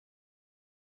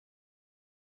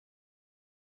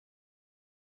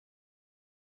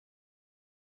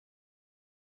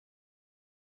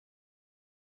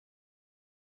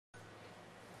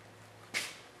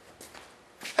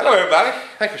Hello everybody,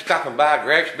 thanks for stopping by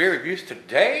Gregsbeerreviews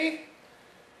today.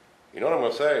 You know what I'm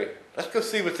going to say? Let's go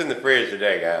see what's in the fridge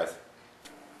today, guys.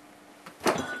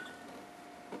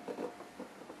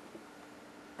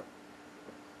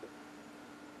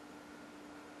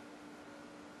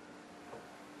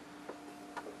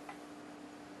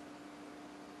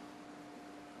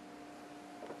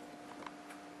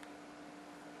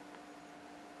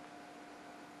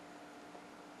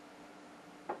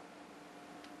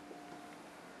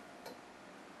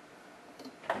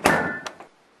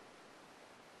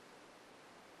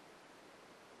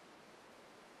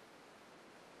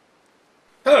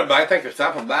 Hello everybody, thanks for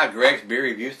stopping by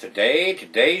Gregsbeerreviews today.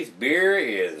 Today's beer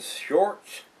is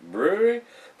Shorts Brewery.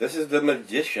 This is The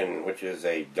Magician, which is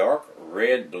a dark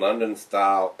red London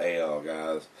style ale,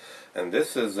 guys. And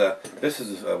this is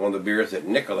one of the beers that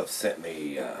Nicholas sent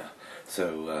me.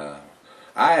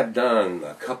 I have done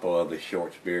a couple of the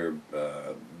Shorts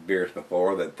beers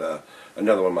before that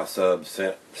another one of my subs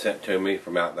sent to me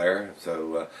from out there.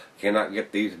 So cannot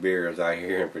get these beers out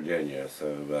here in Virginia.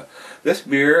 So this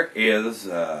beer is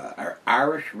our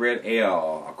Irish Red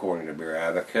Ale, according to Beer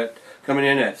Advocate, coming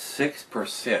in at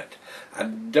 6%. I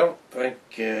don't think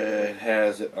it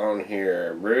has it on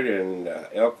here. Brewed in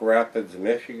Elk Rapids,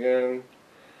 Michigan.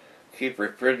 Keep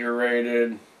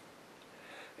refrigerated.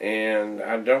 And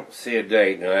I don't see a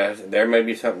date. Now, there may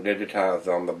be something digitized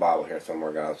on the bottle here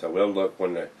somewhere, guys. So we'll look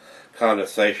when the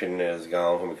condensation is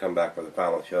gone, when we come back for the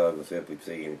final chug, and see if we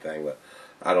see anything. But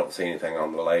I don't see anything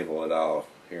on the label at all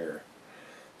here.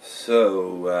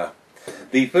 So,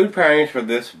 the food pairings for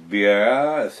this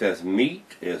beer, it says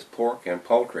meat is pork and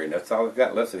poultry. And that's all it's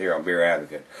got listed here on Beer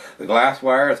Advocate. The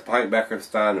glassware is pint, becker,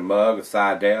 stein, and mug, a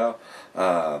Seidel.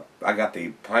 I got the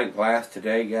pint glass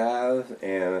today, guys,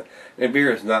 and the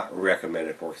beer is not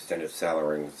recommended for extended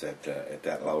cellarings at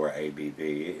that lower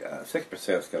ABV.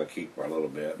 6% is going to keep for a little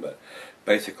bit, but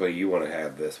basically you want to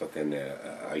have this within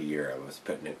a year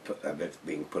of it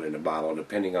being put in a bottle,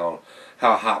 depending on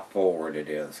how hop forward it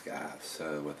is, guys.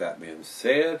 So with that being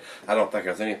said, I don't think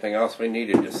there's anything else we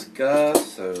need to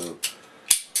discuss. So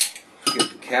get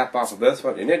the cap off of this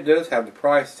one, and it does have the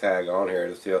price tag on here.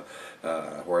 It's still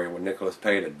where Nicholas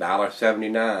paid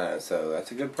 $1.79, so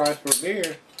that's a good price for a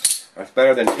beer. That's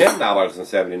better than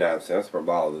 $10.79 for a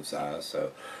bottle this size.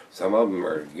 So some of them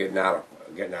are getting out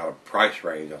of price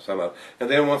range on some of them. And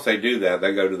then once they do that,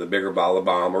 they go to the bigger bottle of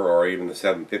Bomber or even the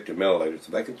 750 milliliters,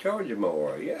 so they can charge you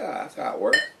more. Yeah, that's how it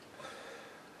works.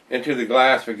 Into the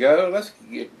glass we go. Let's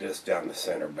get this down the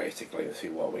center basically and see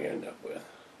what we end up with.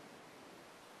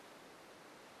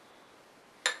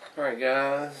 Alright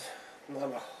guys,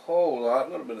 not a whole lot,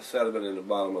 a little bit of sediment in the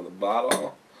bottom of the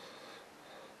bottle.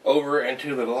 Over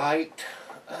into the light.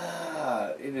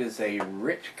 It is a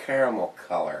rich caramel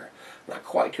color. Not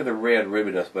quite to the red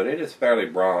ribbiness, but it is fairly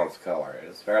bronze color. It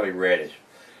is fairly reddish.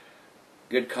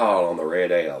 Good call on the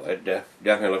red ale. It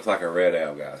definitely looks like a red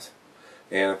ale, guys.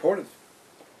 And I poured it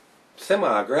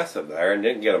semi-aggressive there and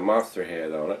didn't get a monster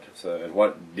head on it. So, and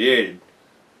what did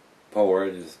pour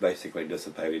it is basically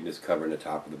dissipated, just covering the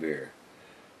top of the beer.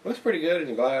 Looks pretty good in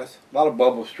the glass. A lot of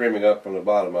bubbles streaming up from the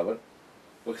bottom of it.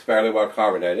 Looks fairly well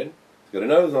carbonated. Let's get a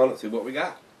nose on it, see what we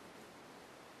got.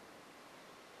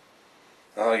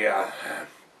 Oh yeah,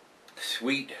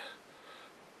 sweet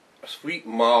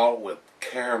malt with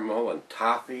caramel and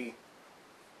toffee.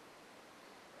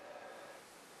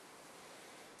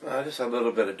 Just a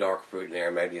little bit of dark fruit in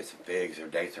there. Maybe it's some figs or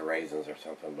dates or raisins or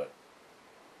something, but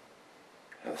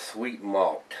the sweet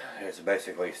malt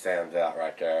basically stands out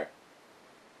right there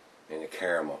in the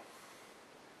caramel.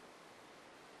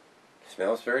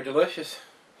 Smells very delicious.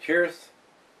 Cheers.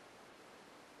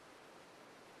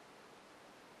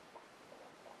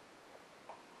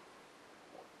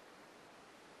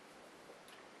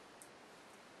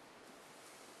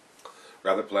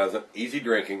 Rather pleasant, easy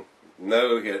drinking,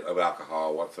 no hit of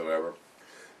alcohol whatsoever.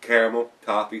 Caramel,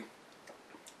 toffee,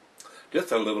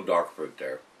 just a little dark fruit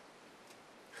there.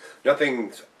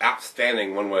 Nothing's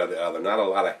outstanding one way or the other. Not a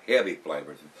lot of heavy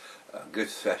flavors. Good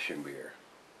session beer.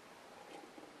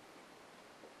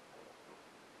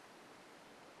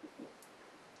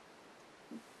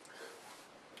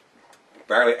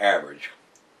 Fairly average.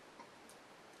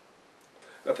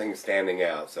 Nothing standing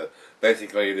out. So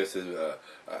basically this is a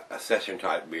session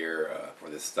type beer for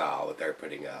this style that they're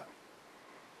putting out.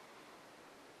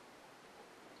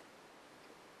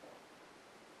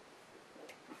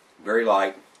 Very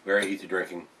light. Very easy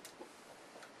drinking.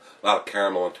 A lot of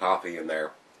caramel and toffee in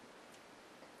there.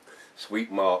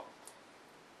 Sweet malt.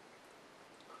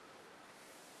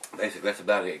 Basically, that's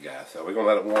about it, guys. So we're going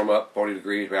to let it warm up, 40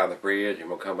 degrees, around the fridge, and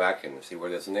we'll come back and see where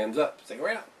this ends up. Stick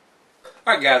around.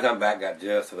 Alright guys, I'm back. Got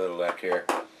just a little left here.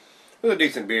 It was a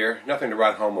decent beer. Nothing to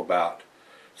write home about.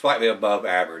 Slightly above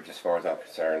average as far as I'm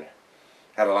concerned.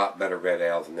 Had a lot better red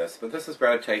ales than this, but this is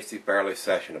rather tasty, fairly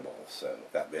sessionable. So,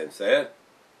 that being said,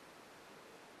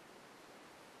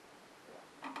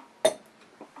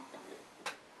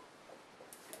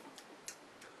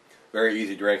 very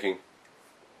easy drinking.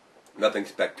 Nothing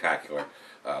spectacular.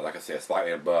 Like I said,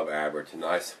 slightly above average. A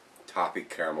nice toffee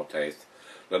caramel taste.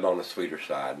 A little on the sweeter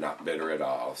side, not bitter at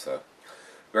all. So,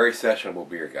 very sessionable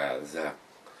beer, guys.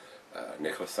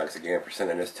 Nicholas, thanks again for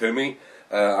sending this to me.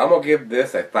 I'm going to give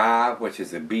this a 5, which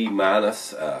is a B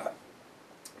minus.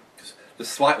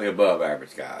 Just slightly above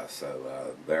average, guys.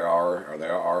 So there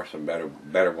are some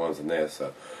better ones than this.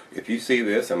 So if you see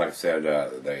this, and like I said,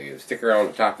 the sticker on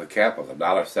the top of the cap was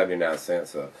 $1.79.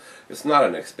 So it's not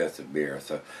an expensive beer.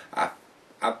 So I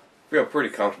feel pretty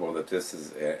comfortable that this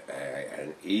is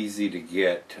an easy to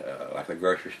get, like the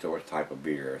grocery store type of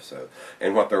beer. So,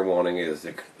 and what they're wanting is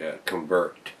to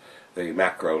convert the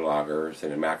macro lagers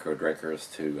and the macro drinkers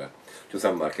to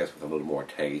something like this with a little more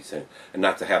taste, and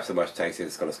not to have so much taste that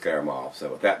it's going to scare them off.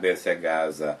 So with that being said,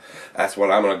 guys, that's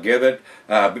what I'm going to give it.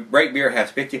 Great Beer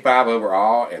has 55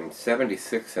 overall and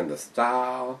 76 in the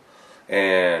style,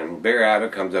 and Beer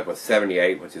Advocate comes up with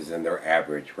 78, which is in their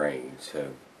average range.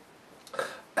 So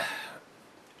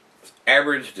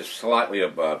average to slightly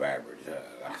above average.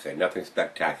 Like I say, nothing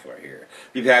spectacular here.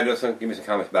 If you've had this one, give me some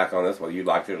comments back on this, whether you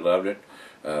liked it or loved it.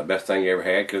 Best thing you ever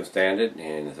had, couldn't stand it.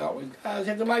 And as always, guys,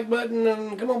 hit the like button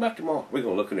and come on back tomorrow. We're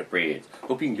going to look in the fridge.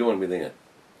 Hope you can join me then.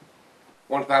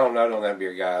 One final note on that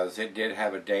beer, guys. It did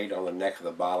have a date on the neck of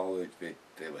the bottle. It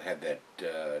had that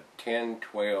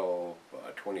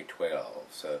 10/12/2012.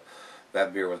 So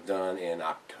that beer was done in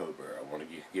October. I want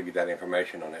to give you that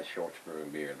information on that Shorts Brewing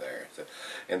beer there. So,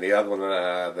 and the other one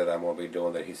that I'm going to be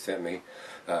doing that he sent me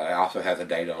also has a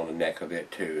date on the neck of it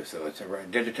too. So it's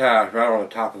digitized right on the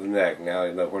top of the neck. Now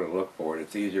you know where to look for it.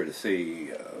 It's easier to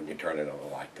see when you turn it on the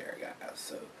light there, guys.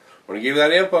 So I want to give you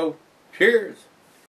that info. Cheers.